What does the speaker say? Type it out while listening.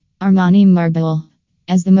Armani Marble.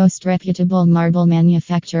 As the most reputable marble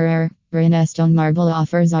manufacturer, Stone Marble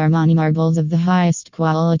offers Armani marbles of the highest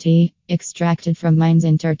quality, extracted from mines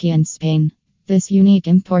in Turkey and Spain. This unique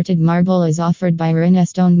imported marble is offered by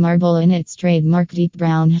Stone Marble in its trademark deep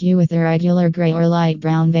brown hue with irregular gray or light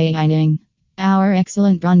brown veining. Our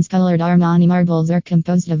excellent bronze-colored Armani marbles are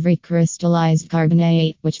composed of recrystallized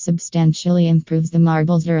carbonate, which substantially improves the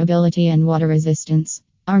marble's durability and water resistance.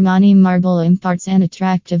 Armani Marble imparts an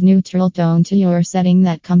attractive neutral tone to your setting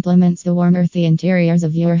that complements the warm earthy interiors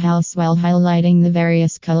of your house while highlighting the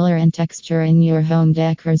various color and texture in your home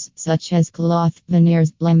decors, such as cloth,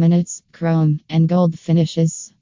 veneers, laminates, chrome, and gold finishes.